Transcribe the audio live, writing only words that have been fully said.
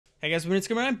Hey guys, it's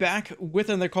Gamer. I'm back with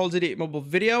another Call of Duty mobile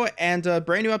video, and a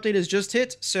brand new update has just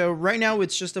hit. So right now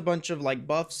it's just a bunch of like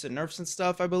buffs and nerfs and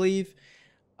stuff, I believe.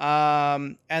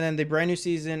 And then the brand new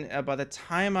season, by the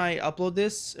time I upload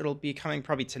this, it'll be coming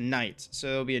probably tonight. So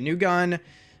it'll be a new gun,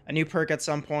 a new perk at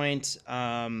some point.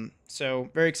 So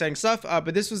very exciting stuff.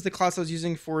 But this was the class I was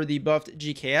using for the buffed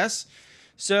GKS.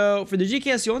 So for the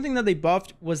GKS, the only thing that they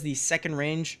buffed was the second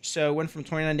range. So it went from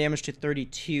 29 damage to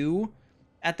 32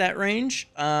 at that range.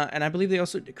 And I believe they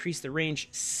also decreased the range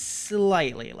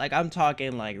slightly. Like I'm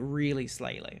talking like really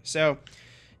slightly. So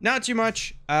not too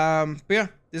much. But yeah,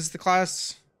 this is the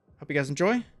class. Hope you guys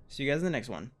enjoy. See you guys in the next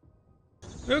one.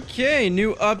 Okay,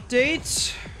 new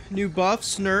update. New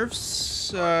buffs,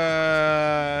 nerfs.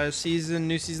 New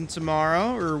season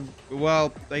tomorrow. Or,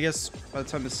 well, I guess by the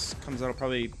time this comes out, it'll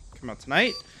probably come out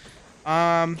tonight.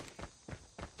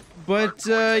 But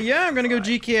yeah, I'm gonna go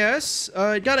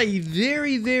GKS. It got a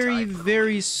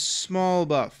very small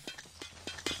buff.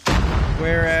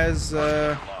 Whereas,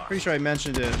 pretty sure I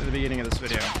mentioned it at the beginning of this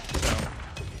video. So,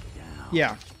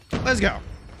 yeah, let's go.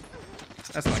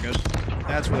 That's not good.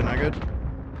 That's really not good.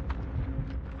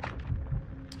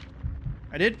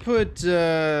 I did put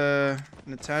an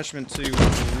attachment to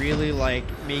really like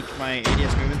make my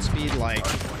ADS movement speed like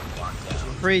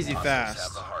crazy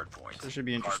fast. This should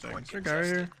be interesting. Is there a guy right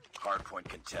here? Hardpoint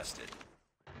contested.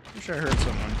 I'm sure I heard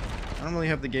someone. I don't really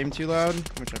have the game too loud,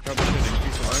 which I probably should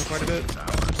increase the volume quite a bit.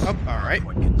 Oh, alright.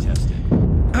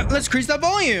 Let's increase that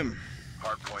volume!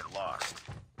 Hardpoint lost.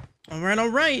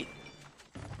 Alright.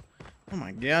 Oh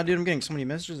my god, dude, I'm getting so many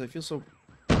messages. I feel so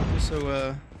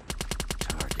oh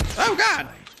god!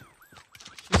 I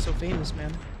feel so famous,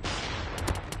 man.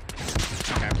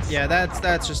 Okay. Yeah,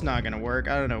 that's just not gonna work.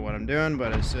 I don't know what I'm doing,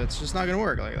 but it's just not gonna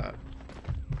work like that.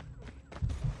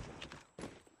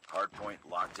 Hardpoint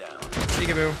locked down.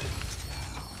 Peekaboo.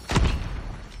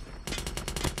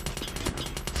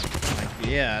 Like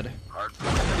the ad.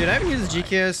 Dude, I haven't used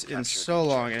GKS in so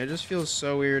long, and it just feels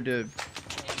so weird to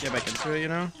get back into it, you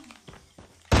know?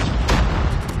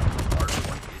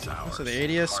 So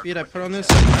the ADS speed I put on this,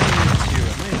 I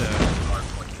might need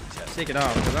to take it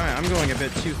off, because I'm going a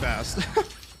bit too fast.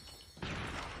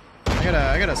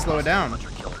 I gotta slow it down.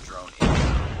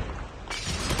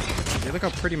 Hey, look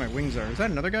how pretty my wings are. Is that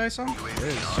another guy I saw? It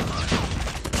is.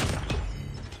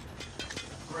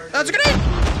 That's a grenade!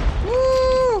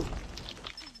 Woo!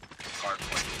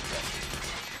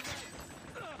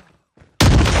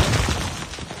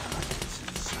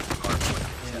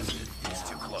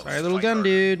 Sorry, little gun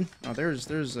dude. Oh, there's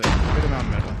a good amount of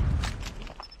metal.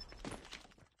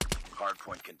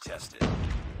 Hardpoint contested.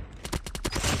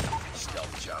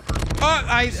 Stealth chopper.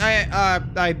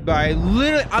 I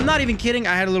literally, I'm not even kidding.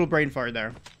 I had a little brain fart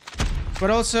there. But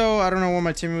also, I don't know what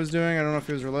my teammate was doing. I don't know if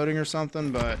he was reloading or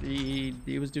something, but he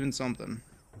was doing something.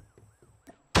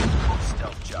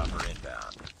 Stealth chopper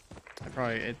inbound.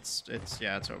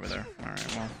 Yeah, it's over there. All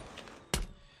right, well.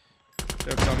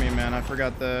 Joke's on me, man. I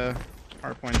forgot the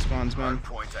hardpoint spawns, man.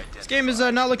 This game is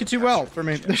not looking too well for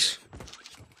me.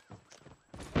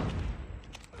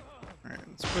 Alright,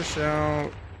 let's push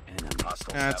out.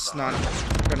 That's not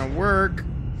gonna work.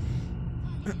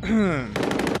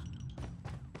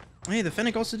 Hey, the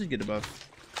Fennec also did get a buff.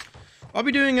 I'll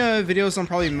be doing videos on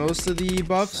probably most of the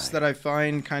buffs that I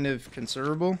find kind of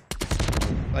considerable.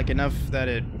 Like enough that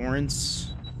it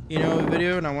warrants, you know, a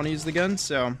video, and I want to use the gun,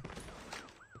 so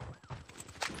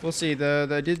we'll see.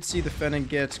 I did see the Fennec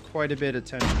get quite a bit of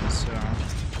attention, so.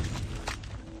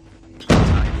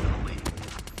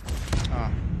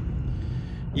 Oh.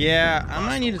 Yeah, I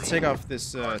might need to take off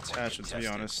this attachment, to be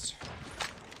honest.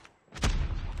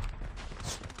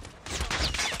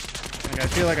 Like, I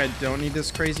feel like I don't need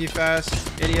this crazy fast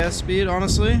ADS speed,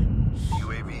 honestly.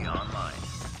 UAV online.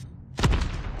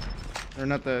 Or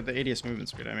not the ADS movement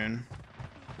speed, I mean.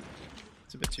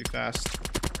 It's a bit too fast.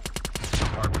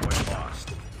 Hardpoint lost.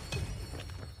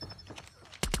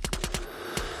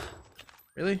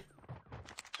 Really?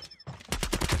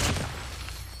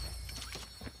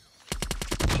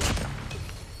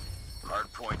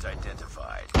 Hardpoint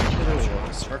identified. A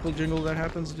little sparkle jingle that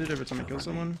happens, dude, every time I kill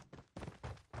someone.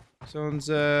 Sounds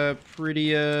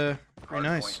pretty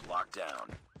nice. Locked down.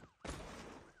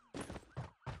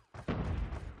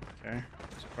 Okay.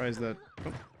 Surprised that.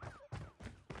 Oh.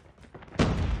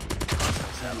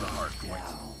 Have the hardpoint.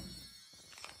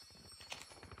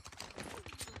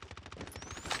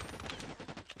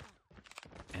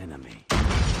 Enemy.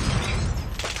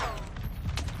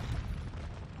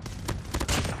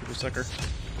 Good sucker.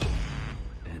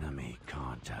 Enemy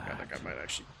contact. God, that guy might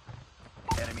actually.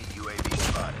 Enemy UAV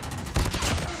spotted.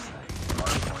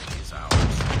 Hardpoint is ours.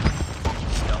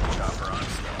 Stealth chopper on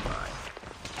standby.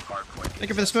 Thank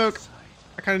you for the smoke.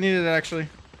 I kind of needed it, actually.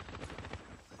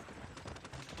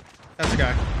 That's a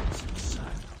guy.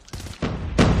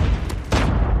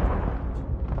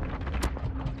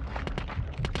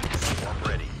 Swarm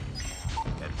ready.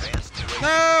 Advanced UAV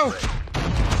No! ready.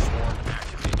 Swarm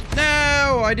activated.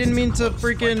 No! I didn't mean to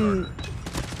freaking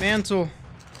mantle.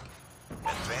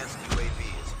 Advanced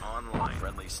UAV is online.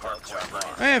 Friendly stealth chopper.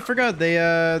 Hey, I forgot. They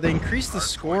increased the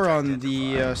score on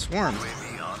the swarm.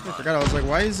 UAV I online. forgot. I was like,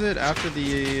 why is it after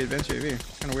the advanced UAV?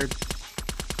 Kind of weird.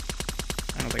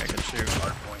 I don't think I can shoot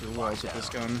through the walls with this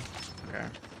gun. Okay.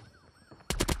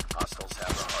 Hostiles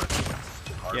have the hard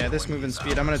point. Yeah, this moving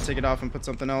speed. I'm gonna take it off and put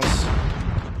something else. Stealth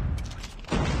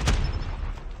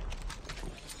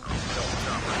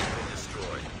chopper has been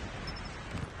destroyed.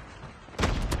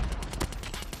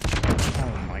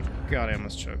 Oh my god, I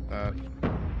almost choked that.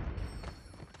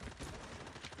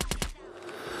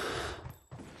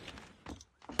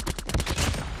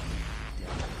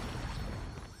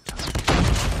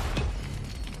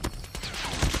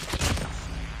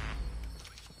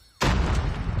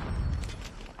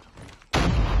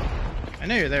 I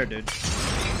know you're there, dude.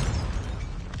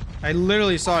 I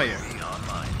literally saw you. UAV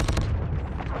online.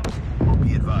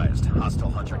 Be advised,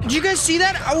 hostile hunter. Did you guys see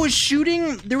that? I was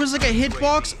shooting. There was like a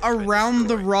hitbox around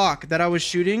the rock that I was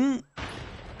shooting.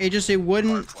 It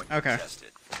wouldn't. Okay.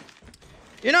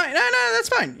 You know, no, that's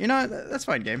fine. You know, that's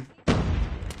fine, game.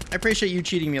 I appreciate you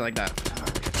cheating me like that.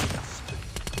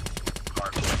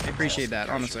 I appreciate that,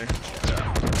 honestly.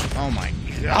 Oh my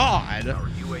god. Our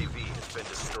UAV has been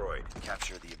destroyed.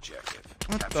 Capture the objective.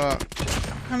 What the?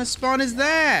 What kind of spawn is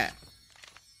that?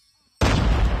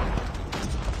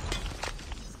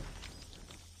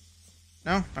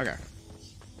 No? Okay.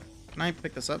 Can I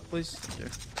pick this up, please? Thank you.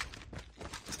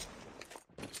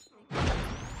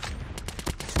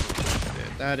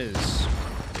 Dude, that is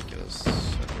ridiculous.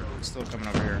 It's still coming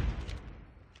over here.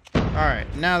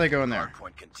 Alright, now they go in there.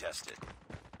 Hardpoint contested.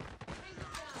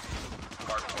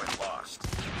 Hardpoint lost.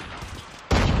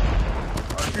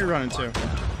 Where are you running to?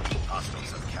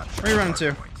 Hostiles have captured. Where are you running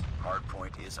to?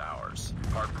 Hardpoint is ours.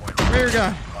 Hardpoint. Where you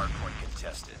going? Hardpoint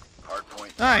contested.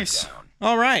 Hardpoint. Nice. down.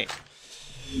 Alright.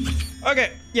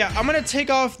 Okay, yeah, I'm gonna take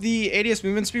off the ADS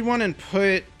movement speed one and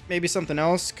put maybe something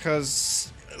else,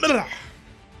 because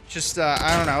just,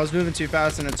 I don't know, I was moving too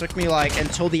fast and it took me like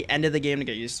until the end of the game to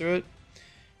get used to it.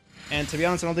 And to be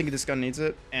honest, I don't think this gun needs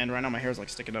it. And right now my hair's like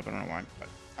sticking up, I don't know why, but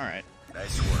alright.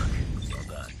 Nice work. Well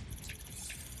done.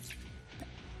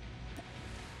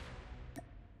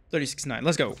 36-9,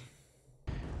 let's go.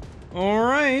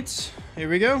 Alright, here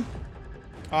we go.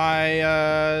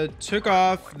 I took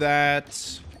off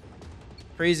that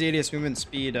crazy ADS movement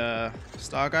speed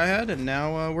stock I had, and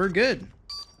now we're good.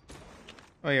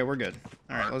 Oh yeah, we're good.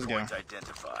 Alright, let's go. Hardpoint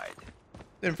identified.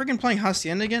 I'm freaking playing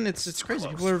Hacienda again. It's crazy.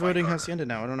 People are voting Hacienda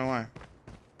now. I don't know why.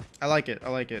 I like it. I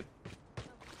like it.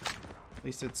 At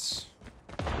least it's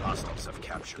Hostiles have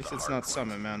captured. at least the it's not hardpoint.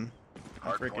 Summit, man.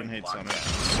 I freaking Hardpoint hate locked Summit. down.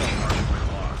 So much. Hardpoint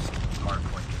lost.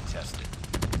 Hardpoint contested.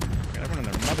 Got everyone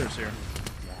and their mothers here.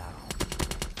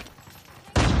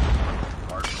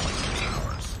 Hardpoint is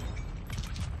ours.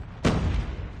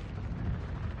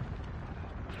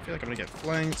 I feel like I'm gonna get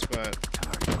flanked, but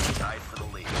Tied for the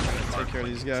lead. take care of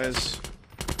these guys.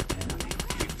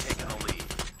 You've taken the lead.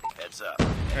 Heads up.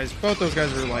 Guys, both those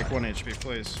guys are like 1 HP,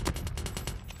 please.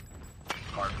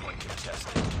 Hardpoint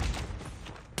contested.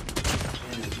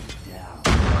 Enemy down.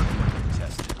 Hardpoint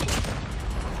contested.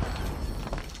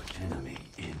 Enemy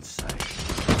in sight.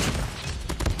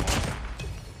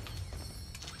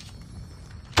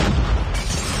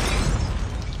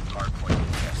 Hardpoint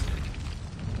contested.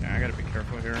 Yeah, I gotta be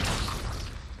careful here.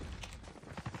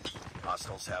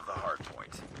 Hostiles have the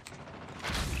hardpoint.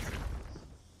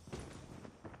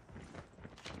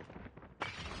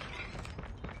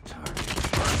 Target.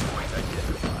 Hardpoint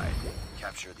identified.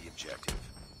 Capture the objective.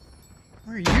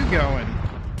 Where are you going?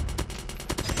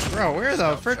 Bro, where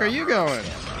the frick are you going?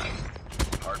 Standby.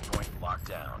 Hardpoint locked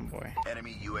Oh down. boy.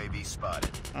 Enemy UAV spotted.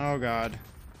 Oh god.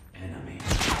 Enemy.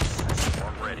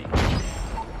 Swarm ready.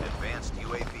 Advanced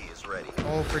UAV is ready.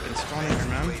 All freaking spawning here,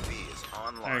 man. UAV is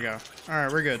online. There you go.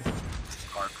 Alright, we're good.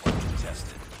 Hardpoint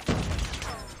contested.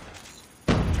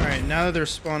 Alright, now that they're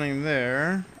spawning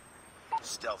there,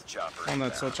 Stealth chopper. on that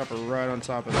inbound. stealth chopper right on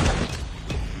top of them.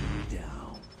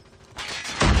 Down.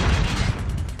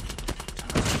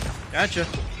 Gotcha.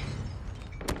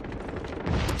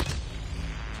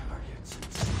 Targets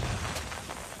in sight.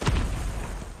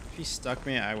 If he stuck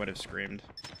me, I would have screamed.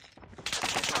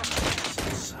 Targets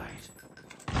in sight.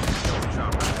 Stealth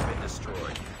chopper has been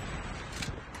destroyed.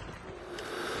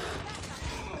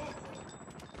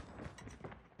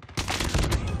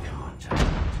 Enemy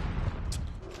contact.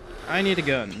 I need a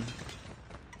gun.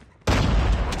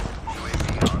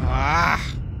 Ah!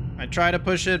 I try to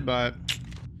push it, but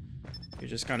you're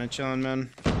just kind of chilling, man.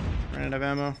 Ran out of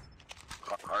ammo.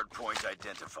 Hard point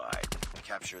identified.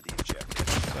 Capture the objective.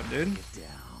 What's up, dude? Get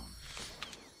down.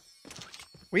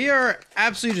 We are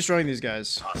absolutely destroying these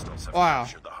guys. Hostiles have Wow.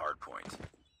 captured the hard point.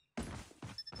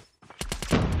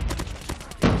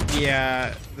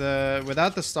 Yeah,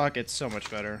 without the stock, it's so much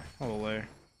better. Holy.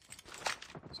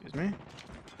 Excuse me.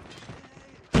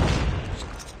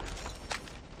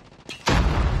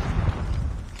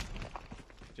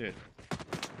 Dude.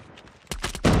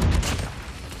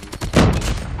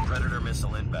 Predator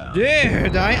missile inbound.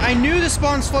 Dude, I knew the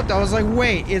spawn flipped. I was like,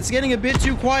 wait, it's getting a bit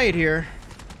too quiet here.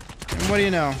 And what do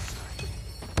you know?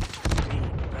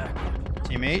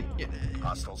 Teammate?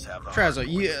 Hostiles have the Trazo,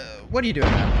 you, what are you doing,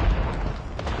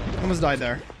 man? Almost died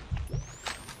there.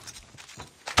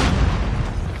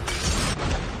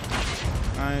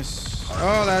 Nice.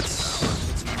 Oh,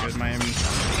 that's not good, my aim.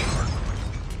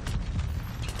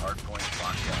 hard point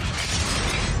locked down.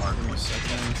 Hard Give me a point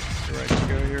second. See where I can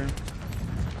go here.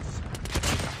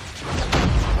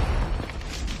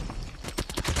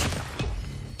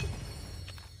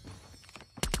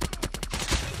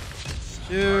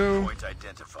 Two. point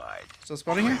identified. Still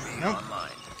spotting here? UAV Nope. online.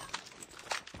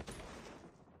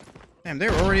 Damn,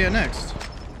 they're already at next.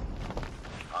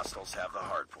 Hostiles have the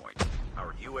hard point.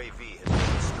 Our UAV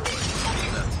has been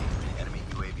destroyed. That team, enemy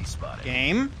UAV spotted.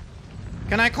 Game?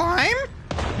 Can I climb?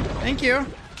 Thank you.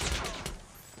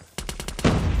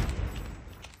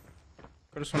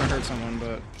 I just want to hurt someone,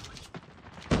 but...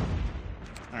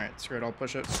 Alright, screw it, I'll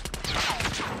push it.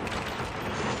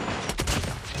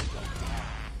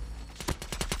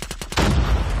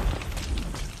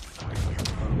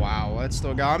 Wow, that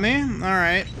still got me?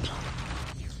 Alright.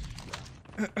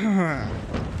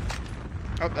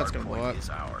 Oh, that's gonna blow up. Hardpoint is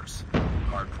ours.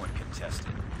 Hardpoint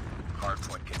contested.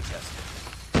 Hardpoint contested.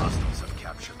 Hostiles have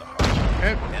captured the hardpoint.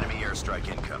 Okay. Enemy airstrike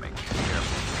incoming.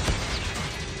 Careful.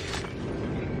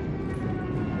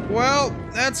 Well,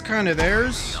 that's kind of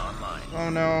theirs. Online. I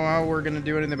don't know how we're gonna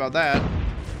do anything about that.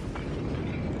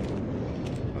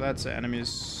 Well, that's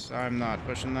enemies. I'm not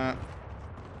pushing that.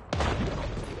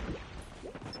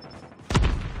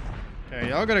 Okay,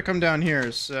 y'all gotta come down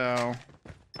here, so...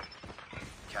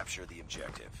 Capture the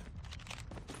objective.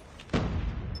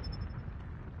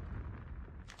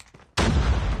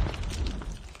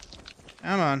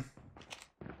 Come on.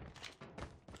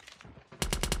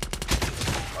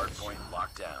 Hardpoint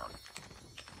locked down.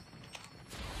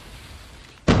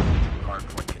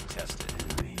 Hardpoint contested.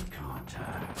 Enemy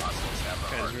contact. Hostiles have the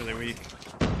This guy's hardpoint. really weak.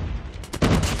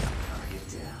 Target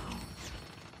down.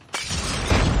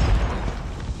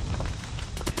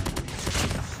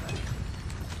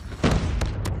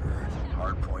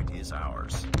 Hardpoint is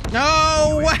ours.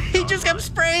 No! He just kept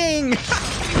spraying!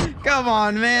 Come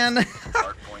on, man.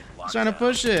 Hardpoint locked Trying to down.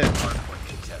 push it. Hardpoint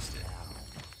contested.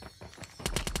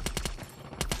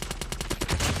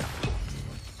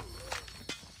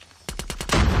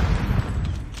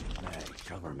 Hey,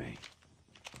 cover me.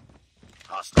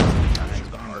 Hostiles have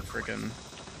captured the I'm a hardpoint. freaking...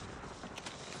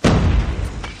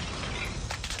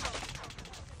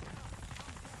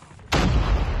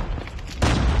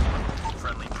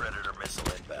 Friendly Predator missile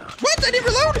inbound. What? I didn't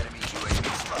reload? Enemy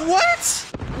UAV spotted.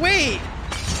 What? Wait.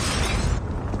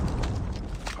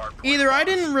 Hardpoint Either I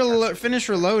didn't lost. finish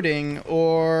reloading,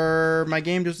 or my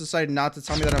game just decided not to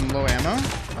tell me that I'm low ammo.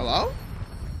 Hello?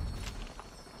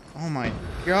 Oh my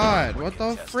god, what the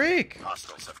Contested. freak?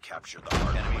 Hostiles have captured the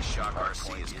hard enemy shock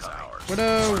RC is ours. What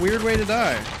a weird way to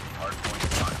die.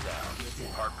 Hardpoint locked down.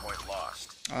 Hardpoint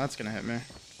lost. Oh, that's gonna hit me.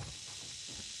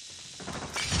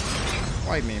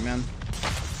 Wipe me, man.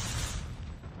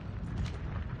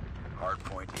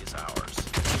 Hardpoint is ours.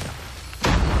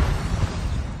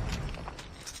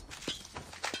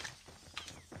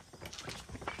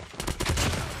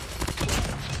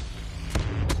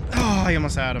 Oh, I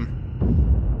almost had him.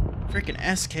 Freaking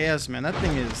SKS, man. That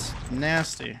thing is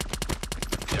nasty.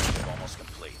 Objective almost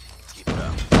complete. Keep it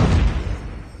up.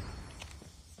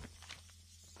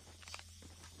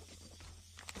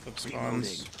 Flip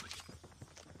spawns.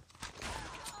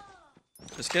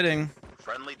 Just kidding.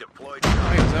 Friendly deployed.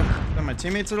 Oh, is that my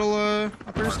teammates that'll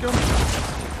up here skill?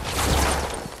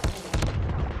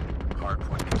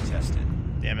 Hardpoint contested.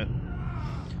 Damn it.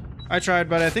 I tried,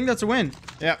 but I think that's a win.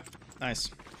 Yeah. Nice.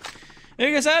 There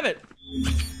you guys have it.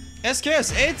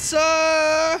 SKS.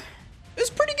 It's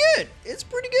pretty good. It's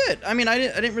pretty good. I mean, I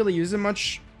didn't really use it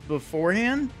much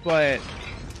beforehand, but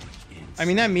I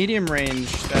mean that medium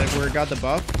range that where it got the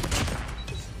buff.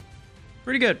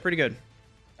 Pretty good, pretty good.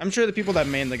 I'm sure the people that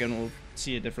main the gun will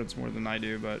see a difference more than I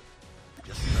do, but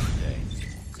Just another day.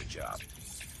 Good job.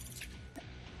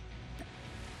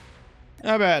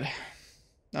 Not bad.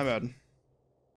 Not bad.